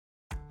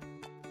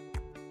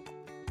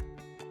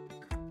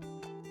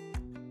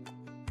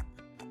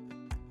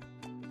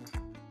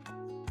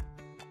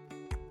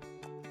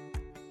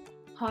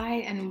Hi,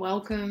 and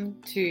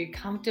welcome to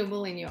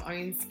Comfortable in Your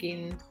Own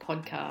Skin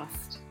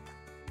podcast.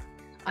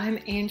 I'm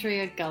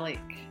Andrea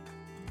Gullick,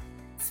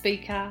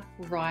 speaker,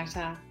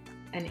 writer,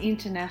 and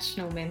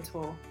international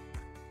mentor.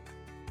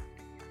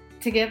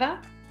 Together,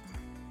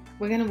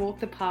 we're going to walk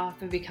the path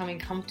of becoming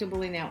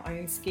comfortable in our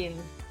own skin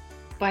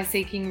by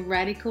seeking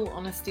radical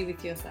honesty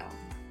with yourself,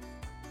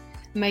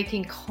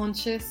 making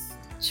conscious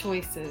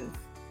choices,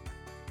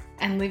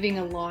 and living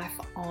a life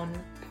on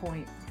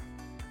point.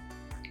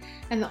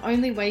 And the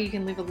only way you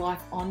can live a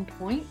life on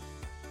point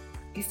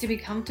is to be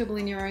comfortable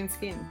in your own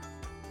skin.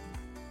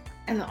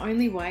 And the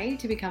only way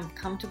to become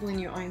comfortable in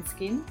your own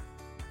skin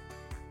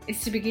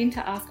is to begin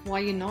to ask why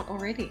you're not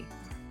already.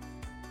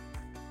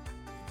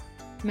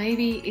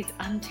 Maybe it's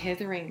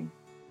untethering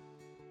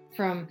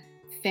from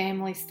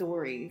family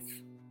stories,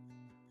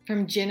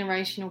 from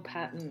generational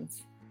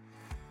patterns.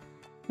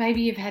 Maybe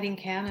you've had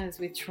encounters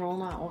with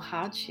trauma or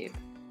hardship.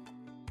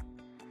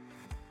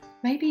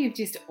 Maybe you've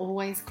just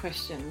always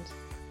questioned,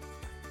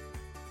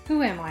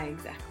 who am I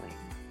exactly?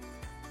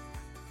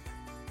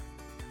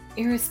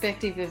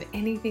 Irrespective of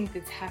anything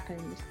that's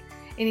happened,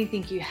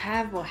 anything you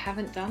have or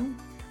haven't done,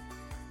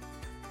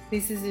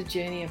 this is a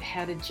journey of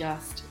how to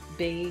just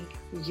be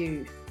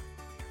you,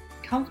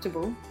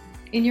 comfortable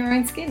in your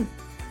own skin.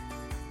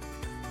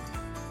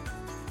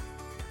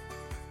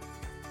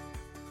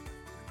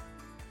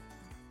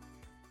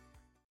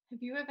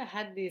 Have you ever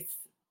had this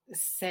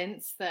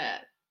sense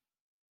that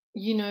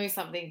you know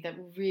something that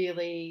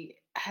really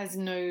has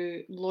no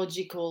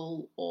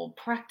logical or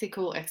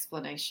practical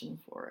explanation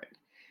for it?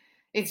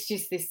 It's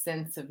just this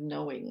sense of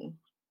knowing.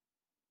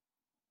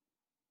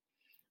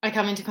 I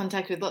come into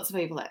contact with lots of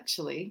people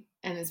actually,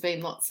 and there's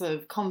been lots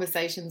of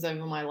conversations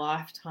over my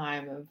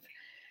lifetime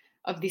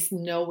of this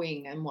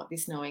knowing and what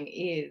this knowing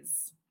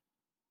is.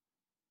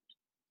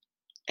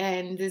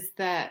 And there's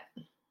that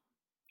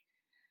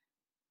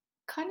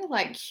kind of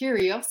like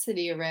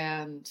curiosity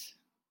around,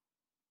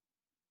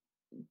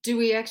 do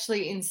we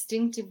actually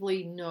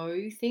instinctively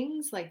know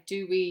things? Like,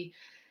 do we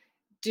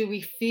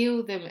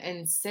feel them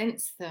and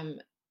sense them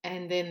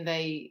and then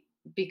they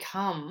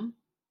become?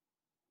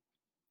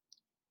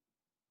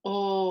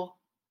 Or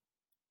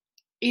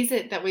is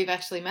it that we've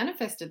actually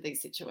manifested these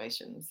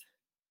situations?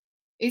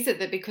 Is it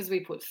that because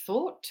we put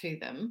thought to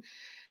them,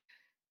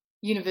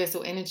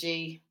 universal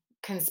energy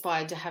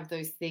conspired to have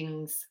those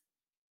things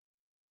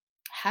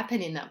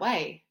happen in that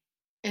way?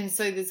 And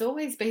so there's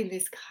always been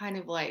this kind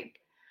of like,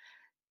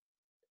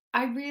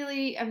 I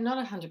really am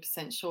not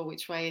 100% sure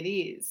which way it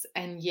is.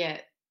 And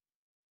yet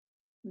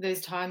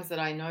there's times that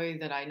I know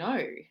that I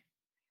know.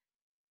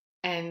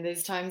 And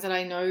there's times that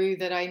I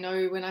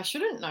know when I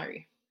shouldn't know.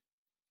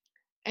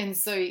 And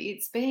so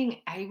it's being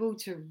able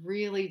to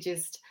really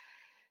just,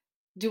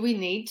 do we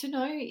need to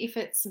know if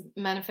it's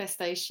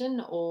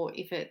manifestation or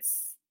if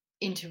it's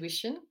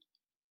intuition?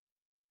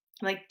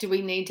 Like, do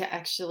we need to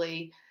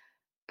actually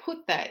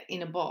put that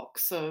in a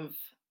box of,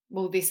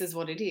 well, this is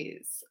what it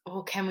is?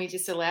 Or can we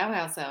just allow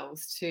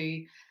ourselves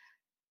to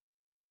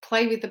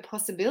play with the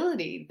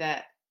possibility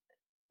that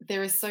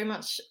there is so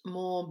much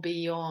more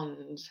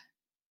beyond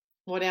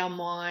what our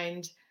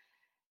mind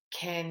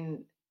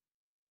can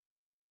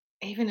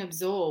even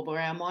absorb or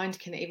our mind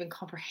can even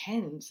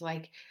comprehend?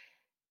 Like,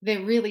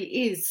 there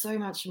really is so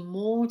much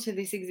more to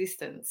this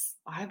existence,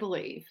 I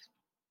believe,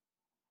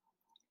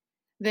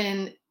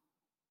 than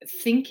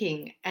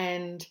thinking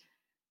and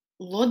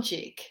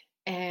logic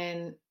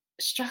and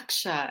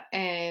structure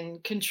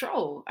and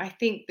control. I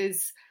think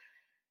there's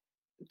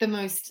the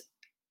most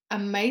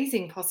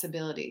amazing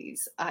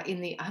possibilities are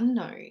in the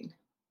unknown,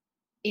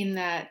 in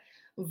that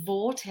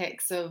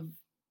vortex of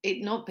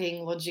it not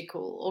being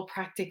logical or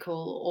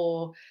practical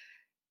or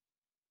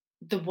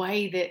the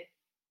way that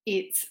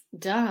it's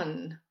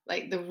done,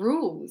 like the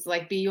rules,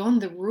 like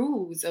beyond the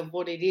rules of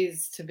what it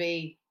is to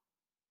be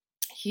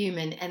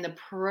human, and the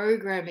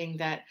programming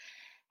that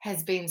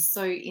has been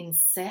so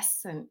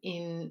incessant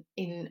in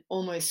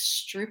almost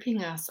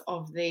stripping us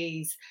of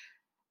these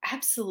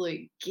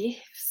absolute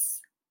gifts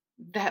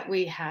that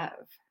we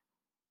have.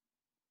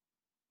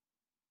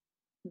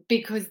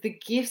 Because the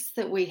gifts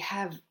that we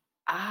have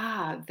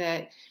are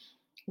that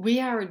we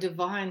are a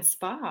divine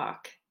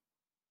spark,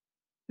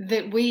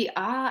 that we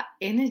are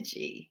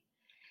energy,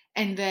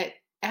 and that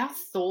our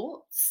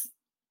thoughts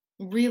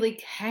really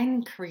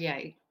can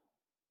create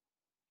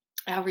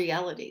our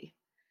reality.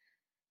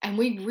 And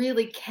we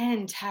really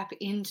can tap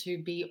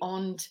into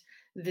beyond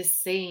the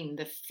seen,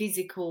 the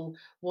physical,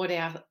 what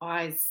our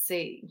eyes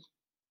see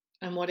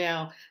and what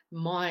our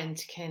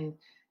mind can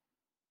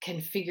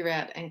figure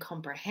out and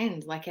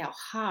comprehend, like our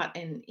heart,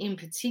 and in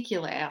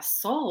particular our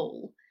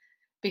soul,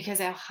 because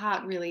our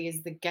heart really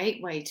is the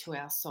gateway to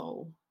our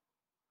soul.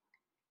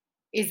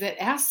 Is that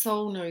our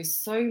soul knows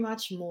so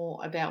much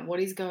more about what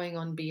is going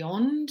on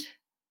beyond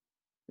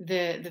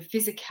the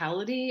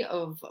physicality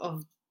of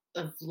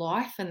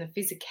life and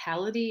the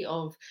physicality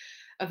of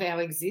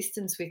our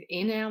existence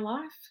within our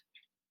life.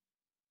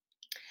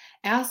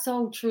 Our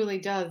soul truly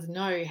does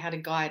know how to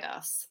guide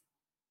us.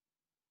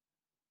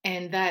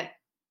 And that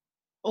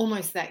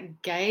almost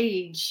that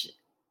gauge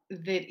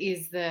that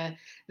is the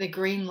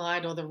green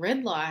light or the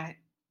red light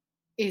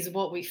is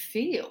what we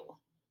feel.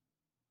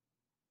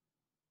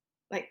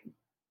 Like,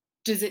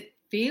 does it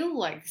feel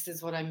like this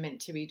is what I'm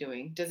meant to be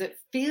doing? Does it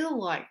feel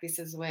like this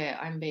is where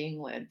I'm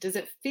being led? Does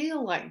it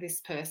feel like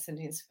this person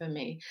is for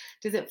me?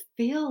 Does it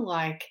feel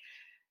like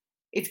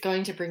it's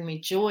going to bring me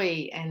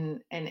joy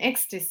and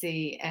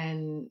ecstasy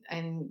and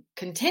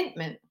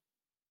contentment?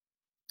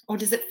 Or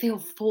does it feel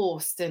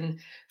forced and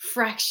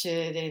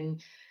fractured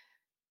and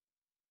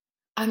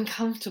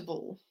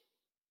uncomfortable?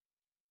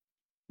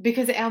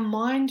 Because our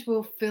mind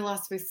will fill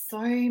us with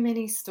so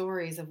many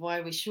stories of why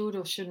we should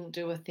or shouldn't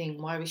do a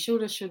thing, why we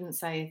should or shouldn't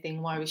say a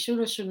thing, why we should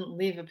or shouldn't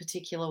live a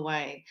particular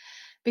way.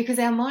 Because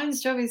our mind's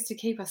job is to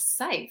keep us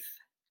safe.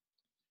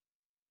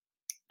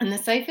 And the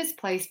safest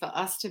place for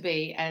us to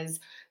be as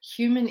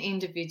human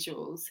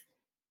individuals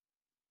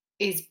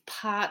is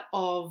part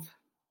of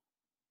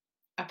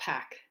a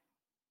pack,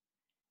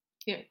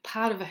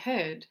 part of a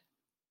herd.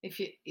 If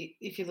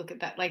you look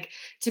at that, like,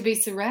 to be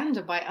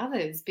surrounded by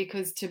others,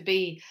 because to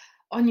be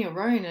on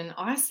your own and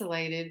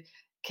isolated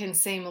can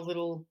seem a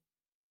little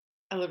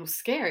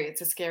scary. It's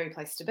a scary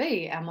place to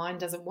be. Our mind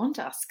doesn't want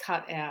us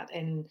cut out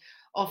and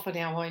off on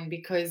our own,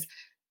 because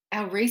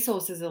our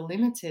resources are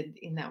limited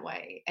in that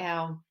way.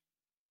 Our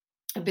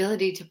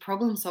ability to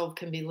problem solve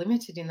can be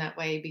limited in that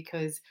way,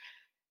 because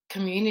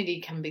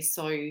community can be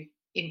so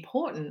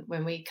important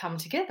when we come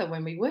together,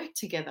 when we work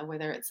together,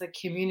 whether it's a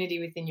community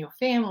within your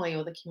family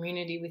or the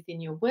community within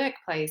your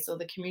workplace or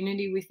the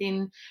community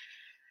within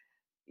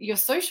your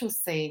social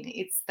scene.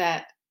 It's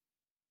that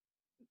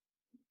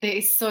there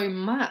is so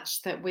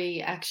much that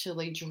we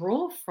actually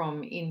draw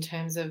from in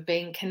terms of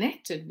being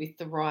connected with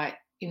the right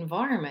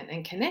environment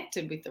and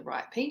connected with the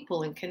right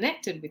people and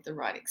connected with the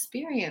right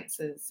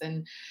experiences,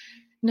 and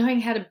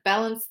knowing how to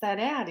balance that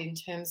out in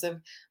terms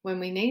of when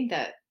we need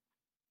that,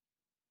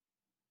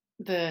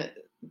 the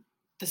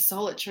the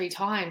solitary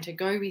time to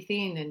go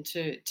within and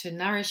to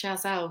nourish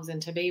ourselves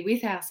and to be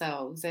with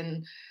ourselves,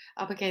 and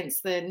up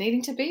against the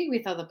needing to be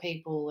with other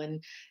people,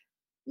 and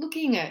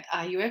looking at,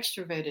 are you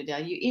extroverted,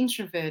 are you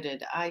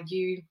introverted,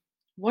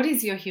 what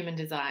is your human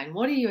design,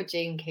 what are your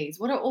gene keys,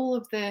 what are all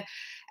of the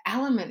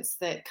elements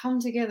that come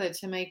together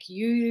to make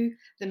you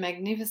the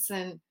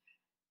magnificent,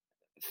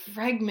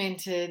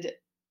 fragmented,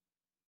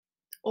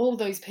 all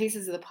those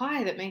pieces of the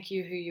pie that make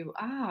you who you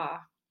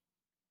are.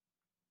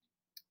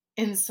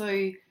 And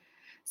so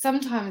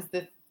sometimes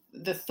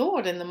the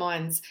thought and the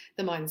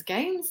mind's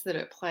games that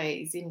it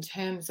plays in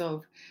terms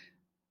of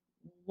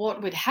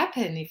what would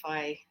happen if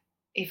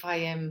I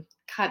am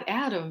cut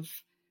out of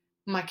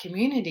my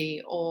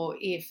community, or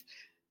if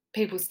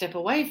people step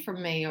away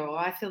from me, or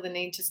I feel the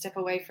need to step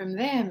away from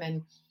them,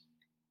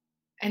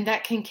 and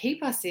that can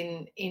keep us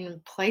in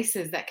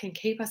places, that can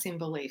keep us in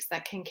beliefs,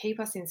 that can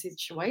keep us in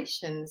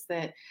situations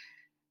that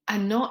are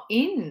not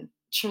in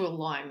true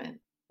alignment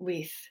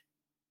with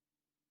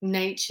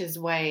nature's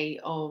way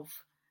of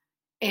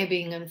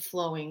ebbing and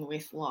flowing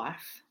with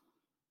life.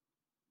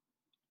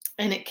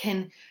 And it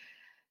can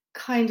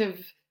kind of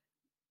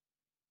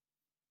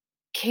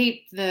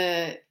keep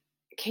the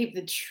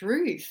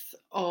truth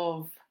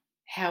of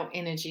how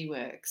energy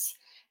works,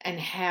 and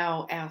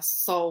how our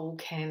soul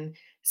can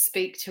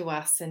speak to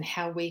us, and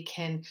how we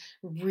can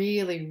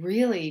really,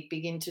 really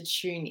begin to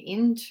tune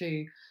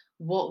into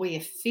what we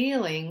are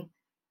feeling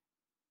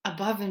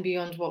above and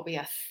beyond what we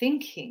are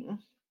thinking,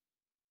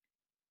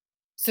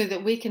 so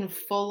that we can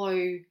follow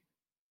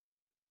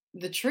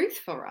the truth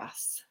for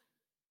us.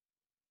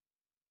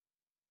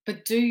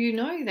 But do you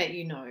know that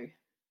you know?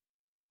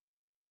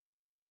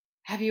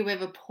 Have you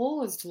ever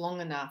paused long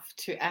enough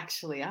to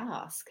actually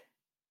ask,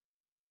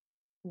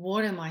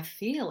 what am I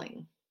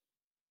feeling?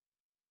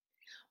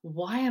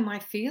 Why am I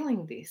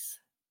feeling this?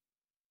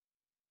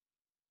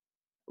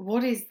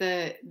 What is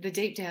the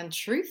deep down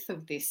truth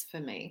of this for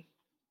me?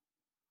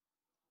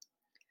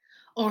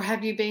 Or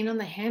have you been on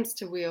the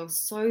hamster wheel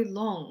so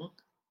long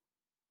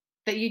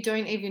that you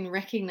don't even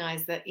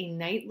recognize that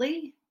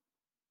innately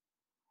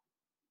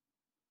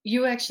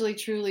you actually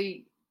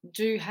truly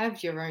do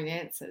have your own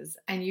answers,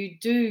 and you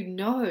do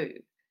know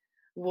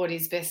what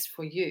is best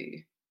for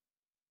you?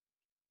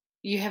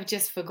 You have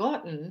just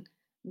forgotten,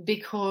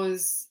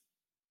 because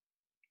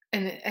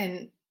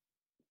and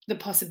the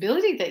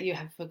possibility that you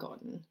have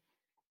forgotten,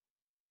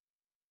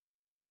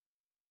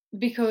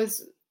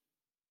 because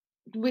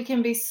we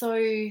can be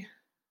so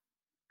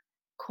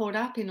caught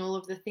up in all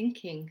of the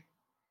thinking.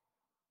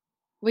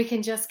 We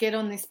can just get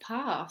on this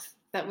path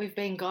that we've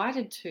been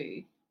guided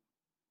to,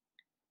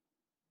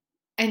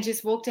 and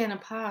just walk down a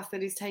path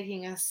that is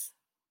taking us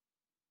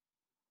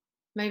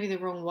maybe the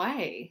wrong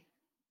way,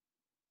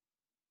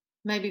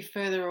 maybe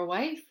further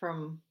away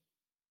from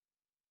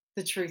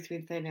the truth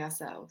within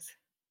ourselves,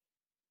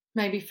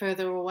 maybe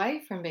further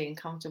away from being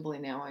comfortable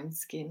in our own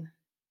skin,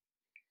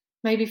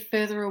 maybe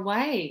further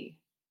away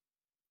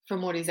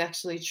from what is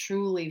actually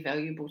truly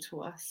valuable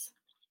to us.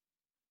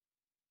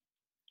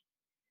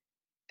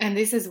 And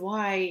this is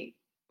why,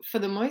 for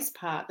the most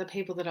part, the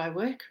people that I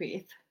work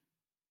with,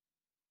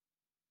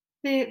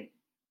 they're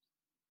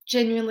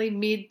genuinely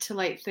mid to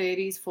late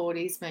 30s,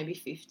 40s, maybe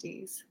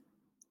 50s.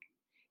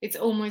 It's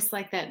almost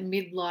like that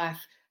midlife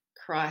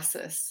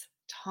crisis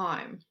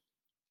time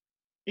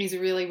is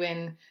really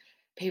when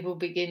people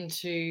begin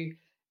to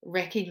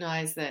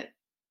recognize that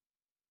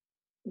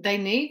they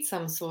need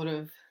some sort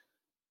of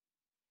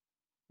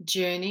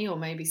journey or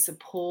maybe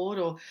support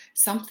or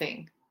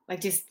something,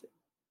 like just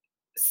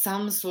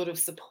some sort of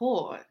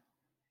support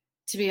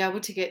to be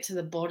able to get to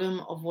the bottom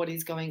of what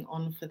is going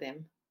on for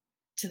them,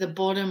 to the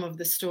bottom of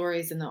the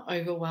stories and the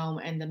overwhelm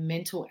and the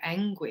mental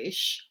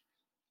anguish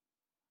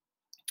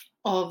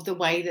of the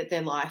way that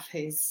their life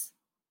is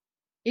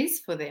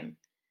for them.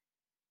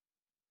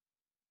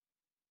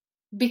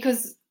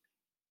 Because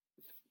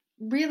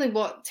really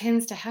what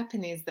tends to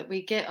happen is that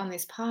we get on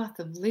this path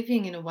of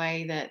living in a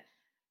way that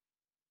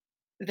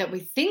we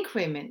think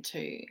we're meant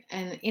to,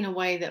 and in a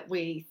way that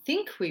we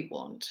think we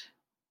want.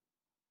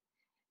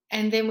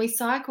 And then we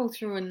cycle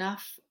through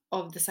enough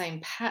of the same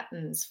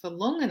patterns for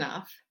long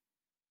enough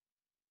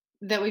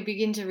that we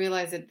begin to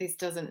realize that this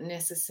doesn't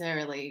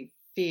necessarily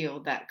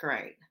feel that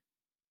great.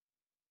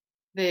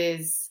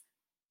 There's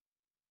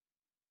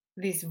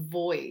this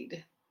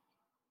void,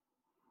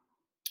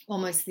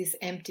 almost this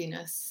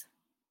emptiness.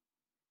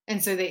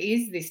 And so there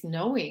is this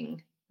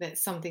knowing that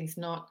something's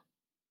not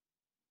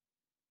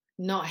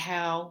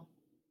how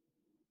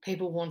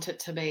people want it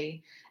to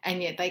be,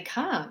 and yet they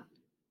can't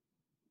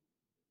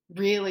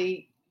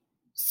really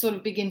sort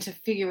of begin to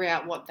figure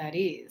out what that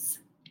is,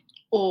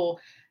 or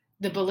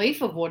the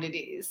belief of what it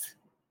is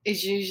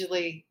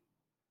usually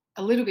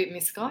a little bit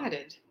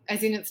misguided,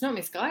 as in it's not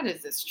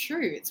misguided, it's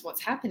true, it's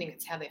what's happening,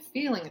 it's how they're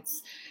feeling,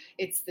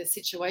 it's the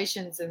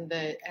situations and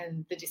the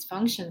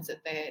dysfunctions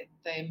that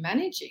they're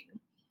managing.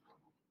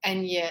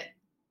 And yet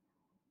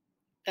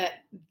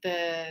that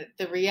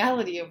the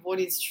reality of what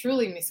is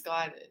truly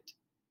misguided,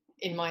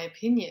 in my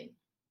opinion,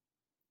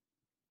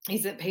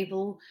 is that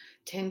people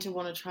tend to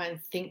want to try and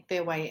think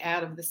their way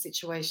out of the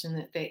situation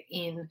that they're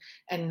in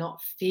and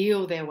not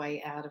feel their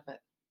way out of it.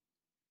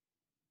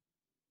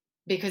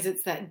 Because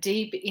it's that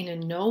deep inner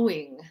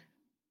knowing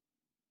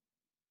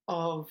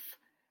of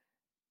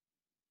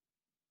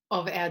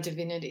our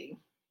divinity,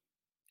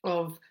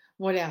 of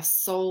what our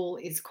soul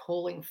is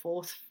calling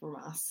forth from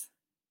us.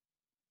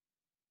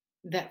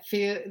 That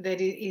fear, that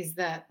it is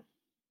that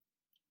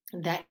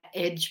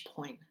edge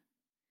point,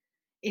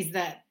 is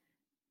that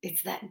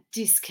it's that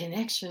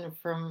disconnection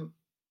from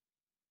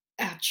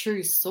our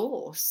true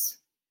source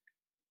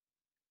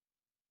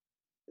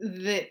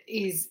that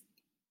is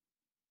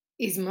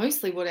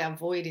mostly what our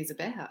void is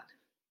about,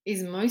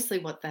 is mostly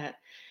what that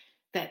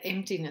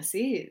emptiness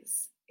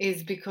is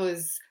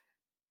because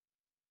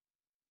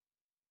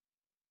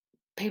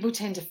people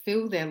tend to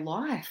fill their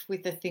life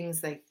with the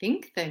things they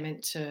think they're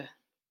meant to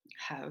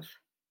have.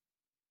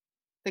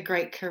 The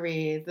great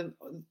career,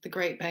 the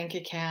great bank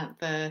account,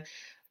 the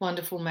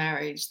wonderful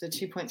marriage, the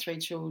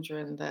 2.3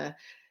 children,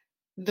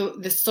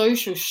 the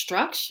social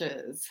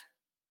structures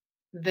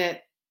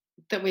that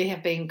we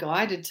have been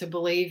guided to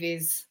believe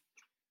is,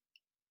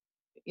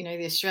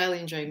 the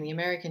Australian dream, the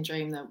American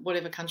dream, the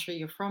whatever country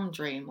you're from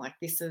dream. Like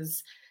this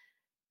is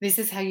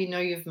how you know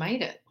you've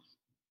made it.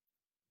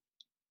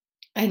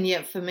 And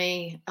yet for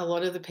me, a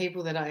lot of the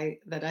people that I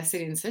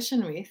sit in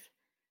session with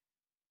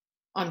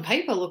on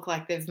paper look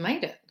like they've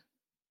made it,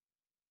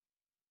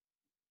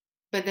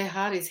 but their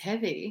heart is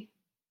heavy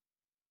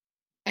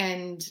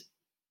and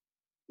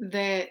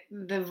the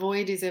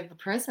void is ever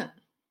present.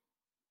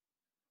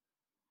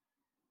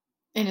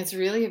 And it's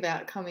really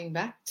about coming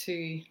back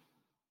to,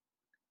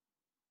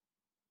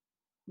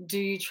 do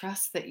you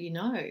trust that you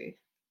know?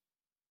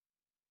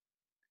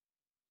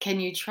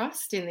 Can you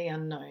trust in the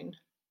unknown?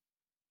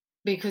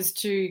 Because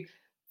to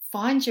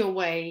find your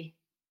way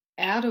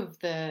out of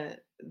the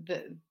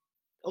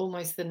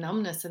almost the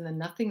numbness and the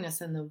nothingness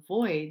and the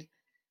void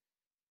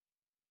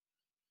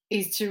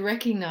is to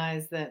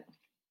recognize that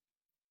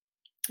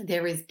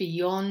there is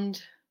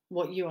beyond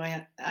what you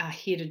are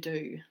here to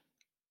do.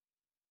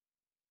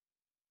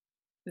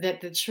 That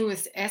the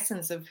truest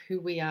essence of who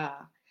we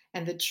are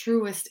and the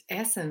truest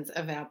essence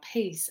of our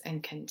peace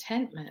and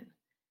contentment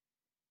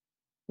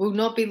will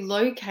not be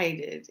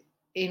located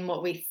in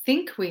what we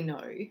think we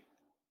know,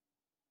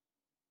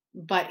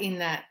 but in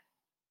that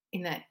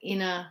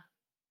inner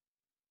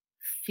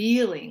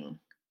feeling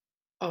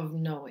of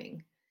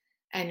knowing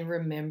and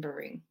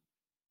remembering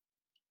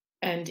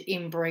and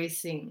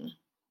embracing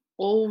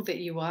all that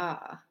you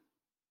are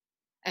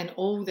and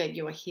all that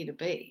you are here to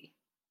be.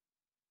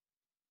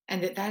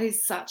 And that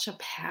is such a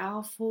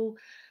powerful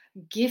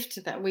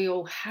gift that we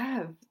all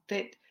have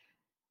that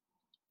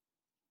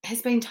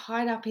has been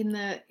tied up in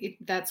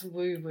that's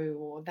woo-woo,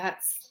 or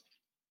that's,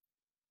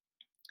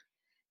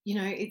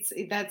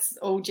 that's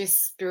all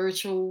just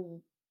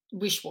spiritual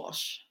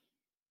wish-wash.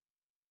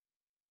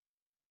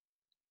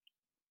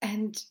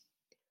 And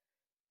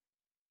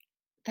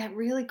that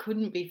really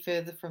couldn't be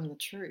further from the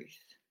truth.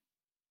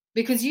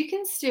 Because you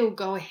can still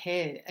go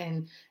ahead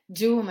and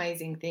do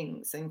amazing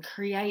things and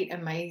create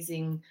an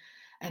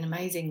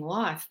amazing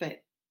life.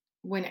 But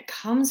when it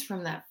comes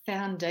from that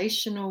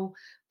foundational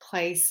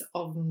place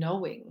of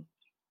knowing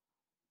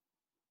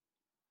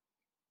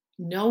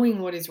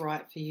what is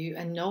right for you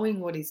and knowing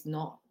what is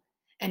not,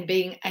 and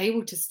being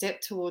able to step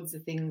towards the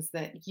things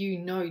that you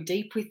know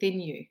deep within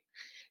you,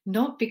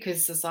 not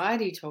because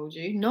society told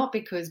you, not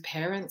because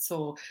parents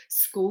or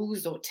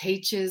schools or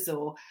teachers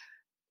or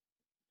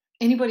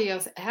anybody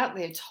else out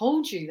there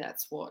told you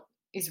that's what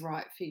is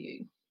right for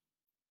you,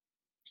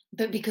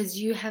 but because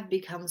you have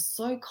become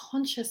so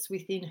conscious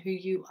within who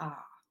you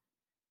are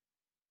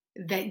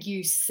that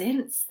you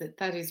sense that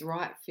that is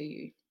right for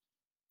you,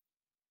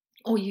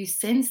 or you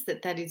sense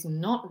that that is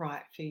not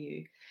right for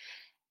you.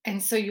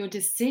 And so your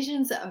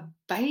decisions are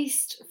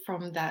based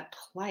from that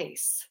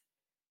place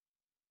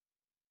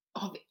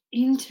of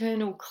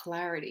internal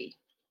clarity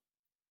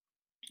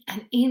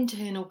and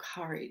internal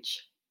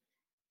courage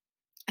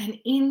and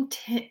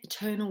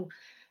internal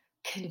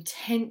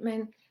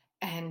contentment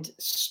and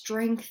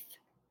strength.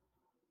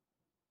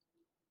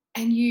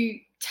 And you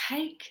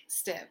take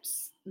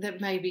steps that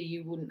maybe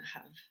you wouldn't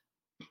have,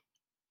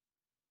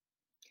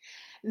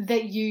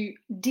 that you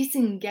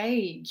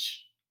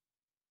disengage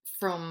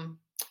from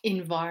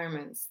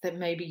environments that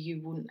maybe you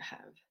wouldn't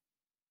have,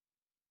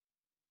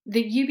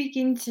 that you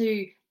begin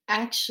to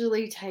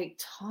actually take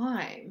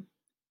time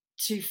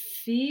to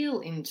feel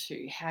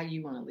into how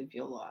you want to live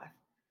your life,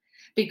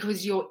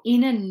 because your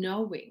inner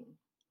knowing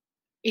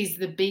is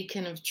the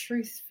beacon of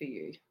truth for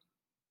you.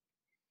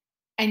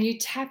 And you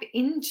tap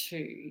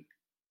into,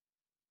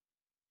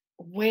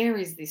 where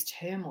is this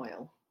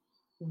turmoil?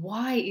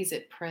 Why is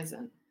it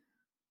present?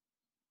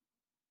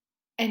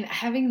 And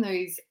having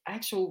those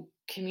actual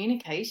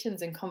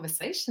communications and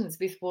conversations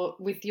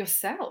with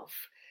yourself,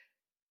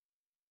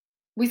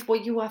 with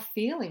what you are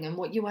feeling and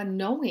what you are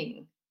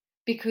knowing.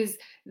 Because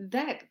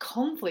that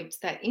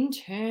conflict, that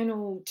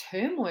internal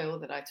turmoil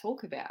that I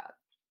talk about,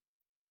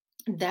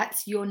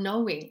 that's your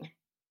knowing.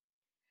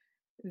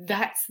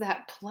 That's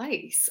that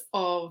place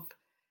of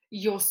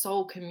your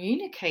soul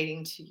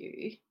communicating to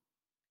you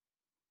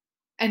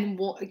and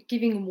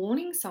giving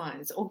warning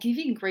signs or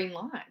giving green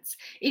lights.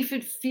 If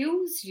it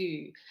fills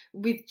you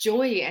with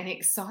joy and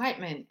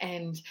excitement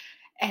and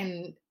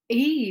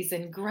ease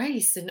and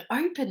grace and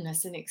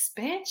openness and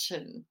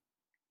expansion,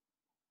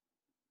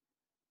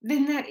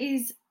 then that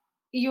is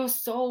your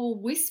soul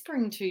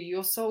whispering to you,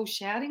 your soul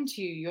shouting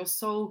to you, your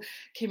soul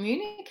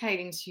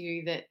communicating to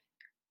you that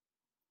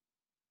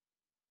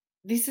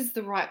this is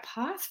the right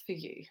path for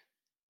you.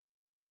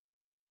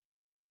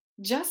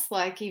 Just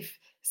like if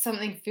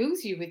something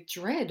fills you with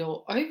dread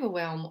or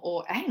overwhelm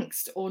or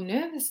angst or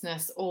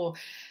nervousness or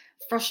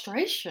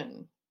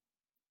frustration,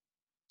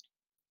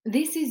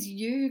 this is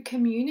you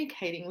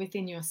communicating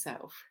within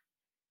yourself.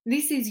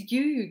 This is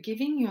you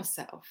giving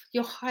yourself,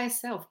 your higher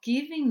self,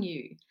 giving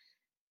you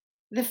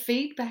the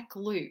feedback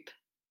loop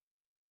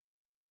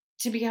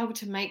to be able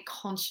to make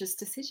conscious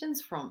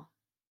decisions from.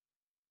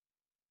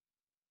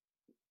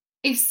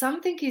 If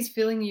something is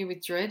filling you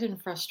with dread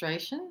and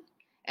frustration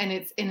and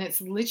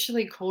it's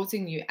literally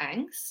causing you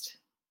angst,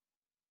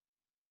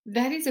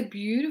 that is a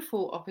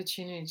beautiful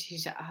opportunity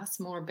to ask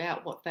more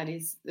about what that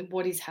is,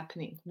 what is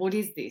happening, what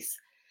is this?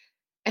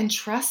 And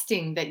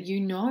trusting that you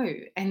know,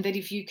 and that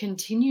if you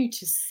continue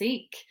to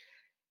seek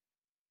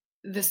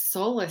the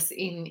solace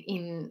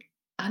in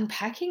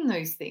unpacking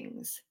those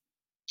things,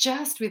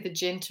 just with a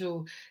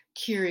gentle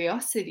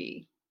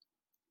curiosity,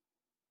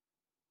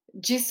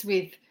 just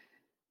with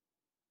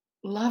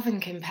love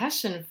and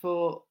compassion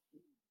for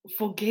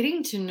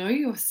getting to know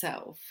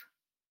yourself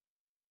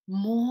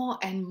more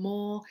and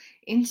more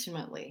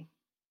intimately,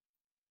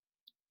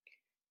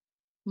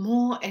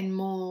 more and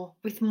more,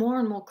 with more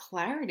and more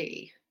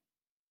clarity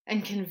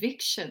and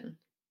conviction,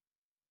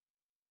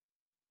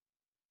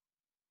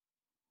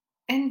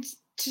 and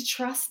to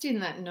trust in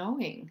that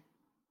knowing,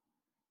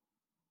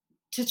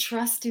 to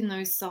trust in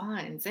those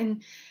signs.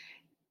 And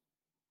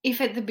if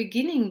at the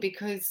beginning,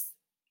 because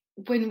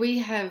when we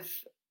have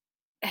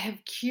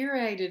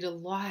curated a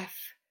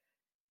life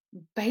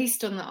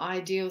based on the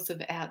ideals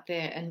of out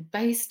there and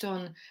based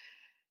on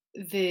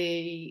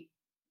the,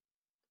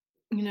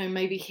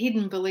 maybe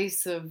hidden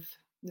beliefs of,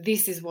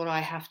 this is what I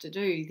have to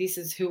do, this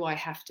is who I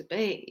have to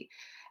be,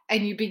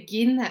 and you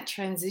begin that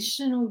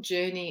transitional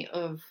journey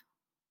of,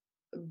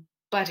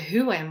 but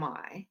who am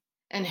I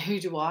and who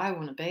do I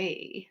want to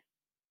be?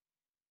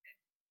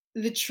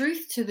 The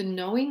truth to the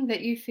knowing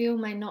that you feel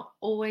may not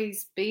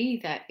always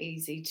be that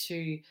easy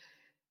to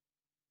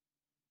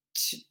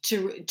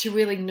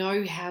really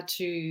know how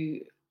to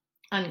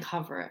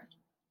uncover it,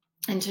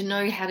 and to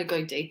know how to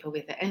go deeper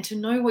with it, and to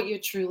know what you're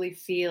truly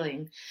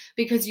feeling,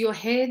 because your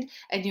head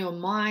and your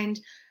mind,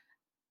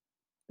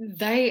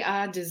 they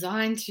are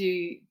designed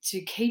to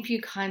keep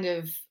you kind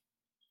of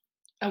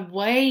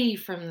away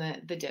from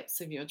the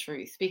depths of your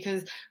truth.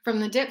 Because from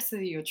the depths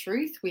of your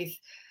truth, with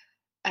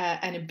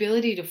an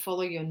ability to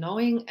follow your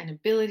knowing, an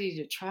ability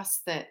to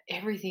trust that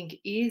everything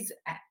is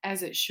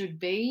as it should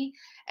be,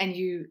 and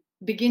you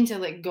begin to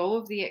let go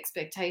of the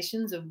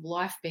expectations of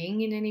life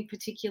being in any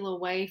particular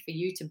way for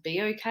you to be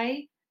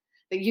okay,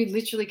 that you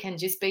literally can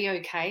just be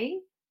okay,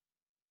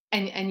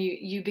 and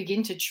you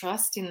begin to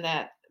trust in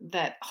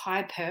that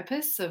high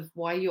purpose of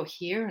why you're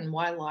here and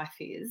why life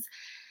is,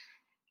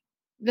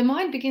 the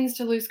mind begins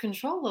to lose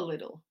control a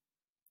little,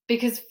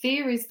 because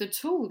fear is the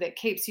tool that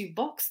keeps you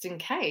boxed and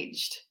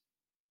caged.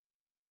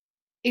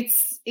 It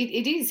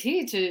is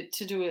here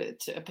to do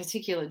a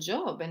particular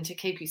job and to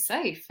keep you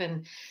safe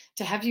and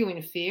to have you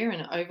in fear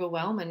and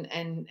overwhelm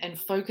and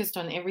focused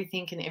on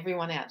everything and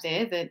everyone out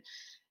there, that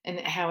and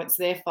how it's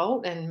their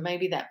fault, and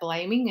maybe that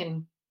blaming,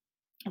 and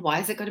why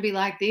is it got to be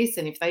like this,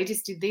 and if they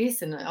just did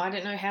this and I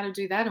don't know how to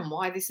do that, and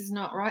why this is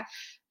not right.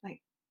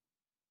 Like,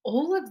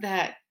 all of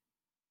that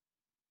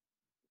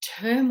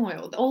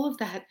turmoil, all of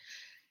that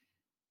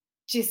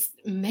just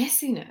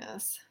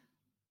messiness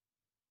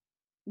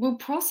will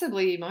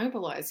possibly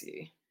immobilize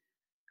you.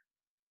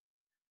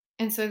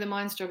 And so the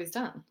mind's job is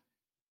done.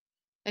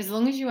 As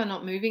long as you are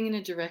not moving in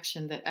a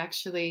direction that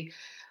actually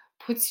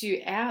puts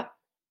you out,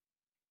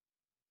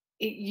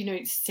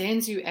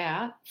 stands you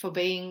out for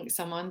being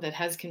someone that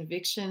has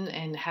conviction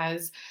and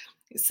has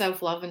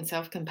self love and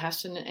self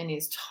compassion and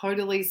is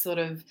totally sort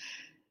of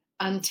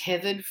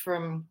untethered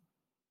from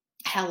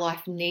how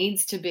life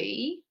needs to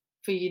be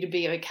for you to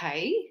be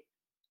okay.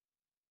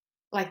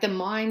 Like the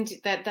mind,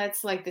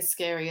 that's like the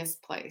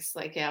scariest place.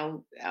 Like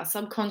our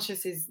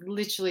subconscious is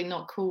literally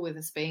not cool with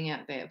us being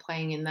out there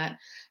playing in that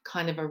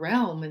kind of a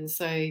realm. And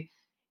so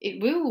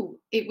it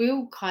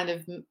will kind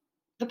of,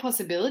 the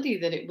possibility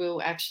that it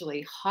will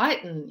actually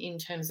heighten in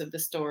terms of the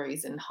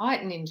stories and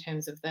heighten in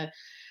terms of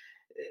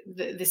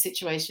the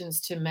situations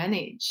to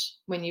manage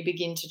when you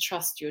begin to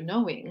trust your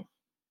knowing.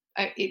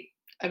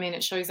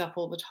 It shows up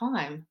all the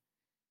time.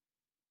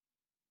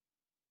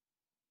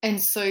 And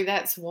so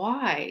that's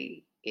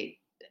why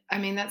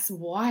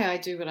I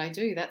do what I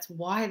do. That's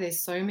why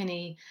there's so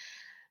many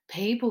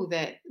people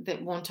that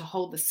want to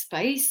hold the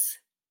space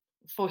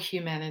for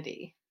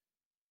humanity,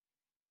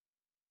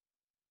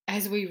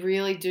 as we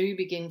really do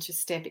begin to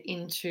step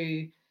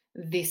into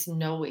this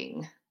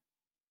knowing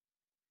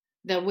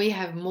that we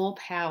have more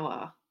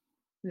power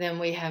than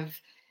we have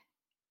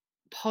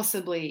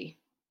possibly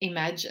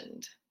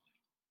imagined,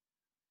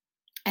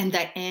 and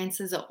that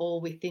answers are all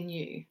within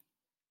you.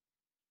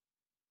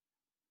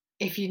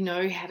 If you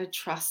know how to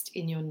trust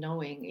in your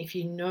knowing, if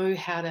you know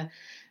how to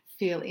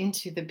feel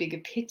into the bigger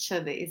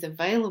picture that is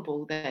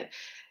available, that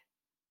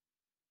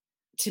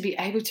to be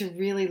able to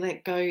really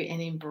let go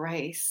and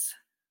embrace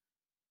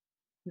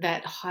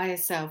that higher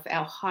self,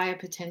 our higher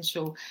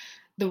potential,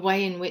 the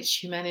way in which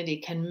humanity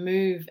can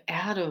move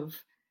out of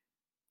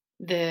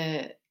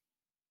the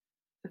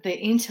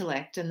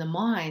intellect and the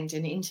mind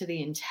and into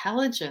the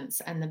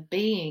intelligence and the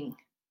being.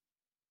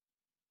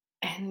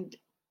 And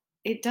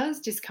it does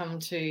just come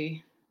to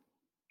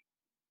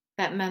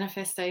that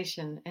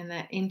manifestation and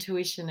that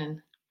intuition,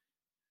 and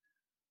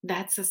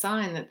that's a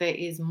sign that there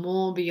is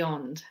more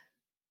beyond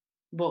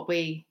what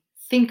we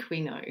think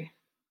we know.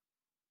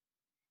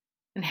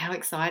 And how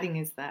exciting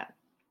is that?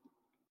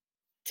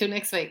 Till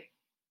next week.